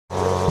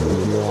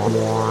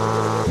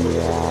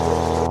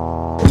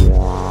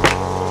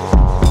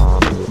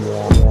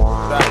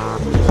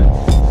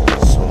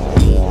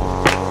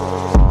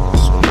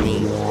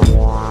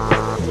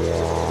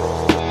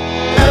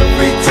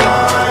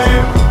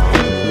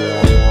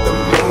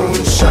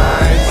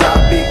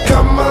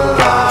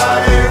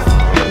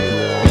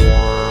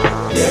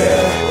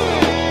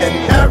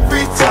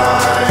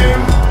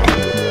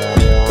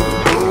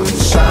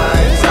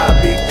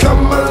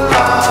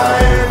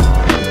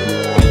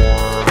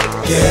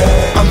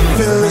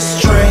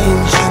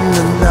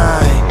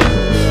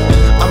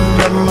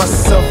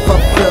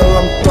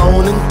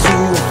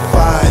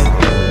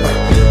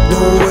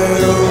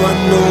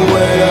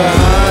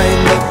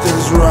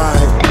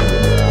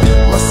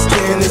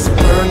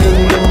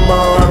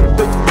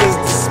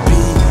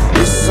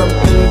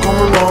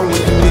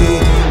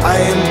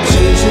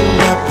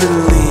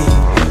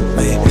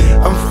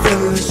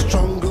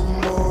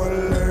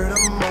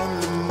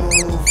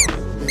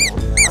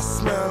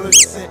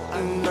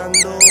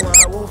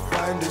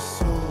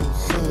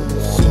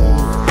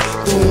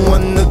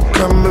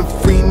Come and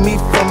free me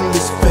from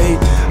this fate.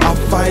 I'll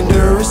find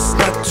her, it's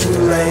not too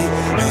late.